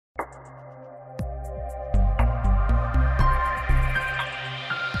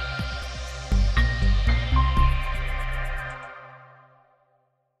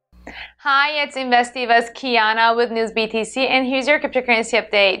Hi, it's Investiva's Kiana with News BTC, and here's your cryptocurrency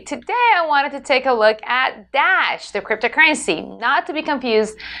update. Today, I wanted to take a look at Dash, the cryptocurrency, not to be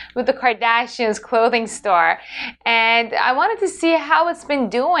confused with the Kardashians' clothing store. And I wanted to see how it's been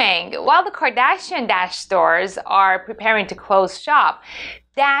doing. While the Kardashian Dash stores are preparing to close shop,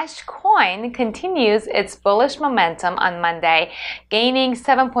 Dash Coin continues its bullish momentum on Monday, gaining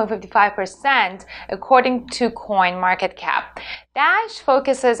 7.55% according to CoinMarketCap. Dash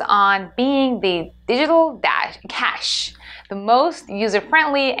focuses on being the digital cash, the most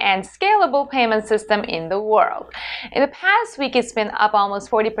user-friendly and scalable payment system in the world. In the past week, it's been up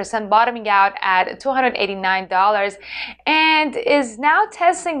almost 40%, bottoming out at $289, and is now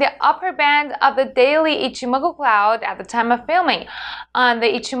testing the upper band of the daily Ichimoku cloud at the time of filming. On the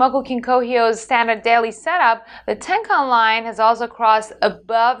Ichimoku Kinkohyo's standard daily setup, the Tenkan line has also crossed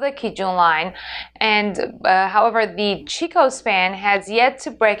above the Kijun line, and however, the Chikou span has yet to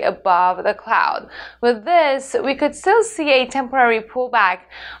break above the cloud. With this, we could still see a temporary pullback,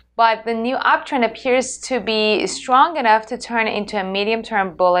 but the new uptrend appears to be strong enough to turn into a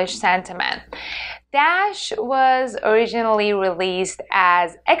medium-term bullish sentiment. Dash was originally released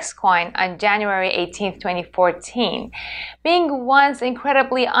as Xcoin on January 18, 2014. Being once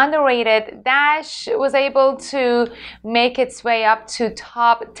incredibly underrated, Dash was able to make its way up to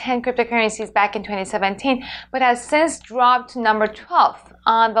top 10 cryptocurrencies back in 2017, but has since dropped to number 12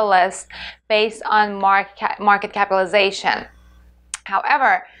 on the list based on market capitalization.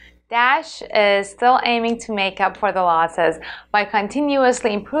 However, Dash is still aiming to make up for the losses by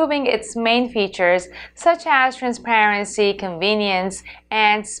continuously improving its main features such as transparency, convenience,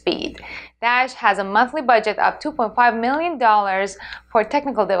 and speed. Dash has a monthly budget of $2.5 million for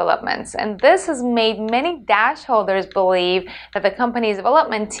technical developments, and this has made many Dash holders believe that the company's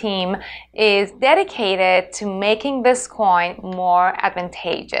development team is dedicated to making this coin more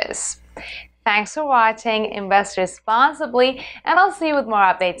advantageous. Thanks for watching. Invest responsibly, and I'll see you with more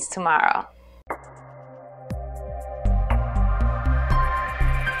updates tomorrow.